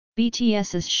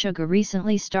BTS's Suga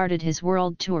recently started his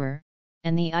world tour,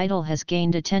 and the idol has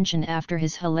gained attention after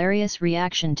his hilarious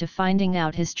reaction to finding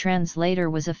out his translator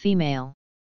was a female.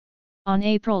 On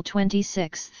April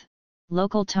 26,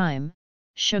 local time,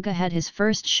 Suga had his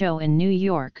first show in New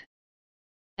York.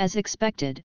 As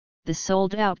expected, the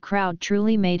sold-out crowd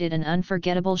truly made it an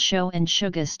unforgettable show, and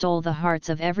Suga stole the hearts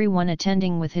of everyone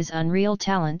attending with his unreal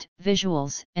talent,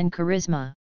 visuals, and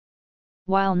charisma.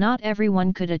 While not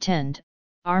everyone could attend,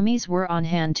 armies were on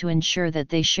hand to ensure that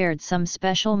they shared some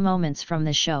special moments from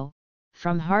the show,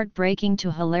 from heartbreaking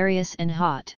to hilarious and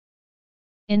hot.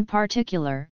 In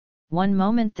particular, one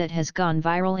moment that has gone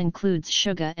viral includes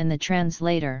Suga and the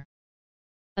translator.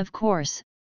 Of course,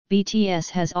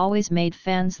 BTS has always made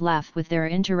fans laugh with their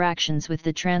interactions with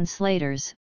the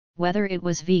translators, whether it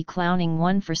was V clowning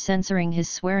one for censoring his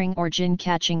swearing or Jin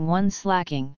catching one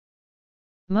slacking.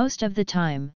 Most of the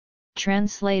time,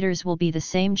 translators will be the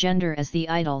same gender as the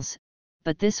idols,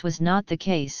 but this was not the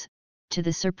case, to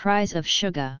the surprise of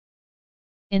Suga.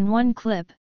 In one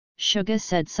clip, Suga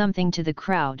said something to the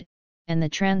crowd, and the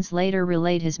translator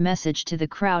relayed his message to the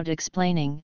crowd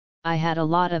explaining, "I had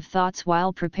a lot of thoughts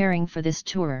while preparing for this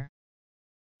tour."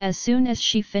 As soon as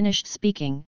she finished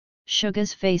speaking,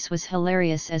 Suga's face was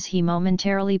hilarious as he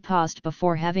momentarily paused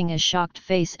before having a shocked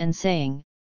face and saying,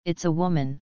 "It's a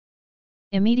woman."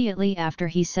 Immediately after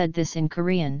he said this in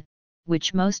Korean,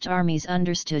 which most armies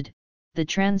understood, the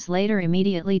translator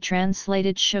immediately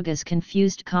translated Suga's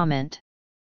confused comment.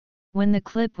 When the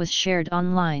clip was shared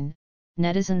online,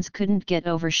 netizens couldn't get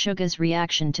over Suga's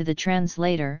reaction to the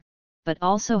translator, but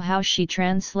also how she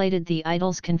translated the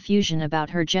idol's confusion about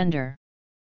her gender.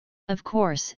 Of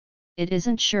course, it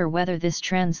isn't sure whether this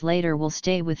translator will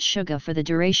stay with Suga for the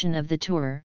duration of the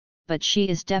tour, but she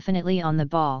is definitely on the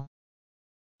ball.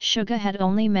 Suga had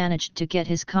only managed to get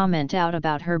his comment out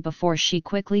about her before she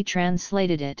quickly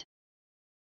translated it.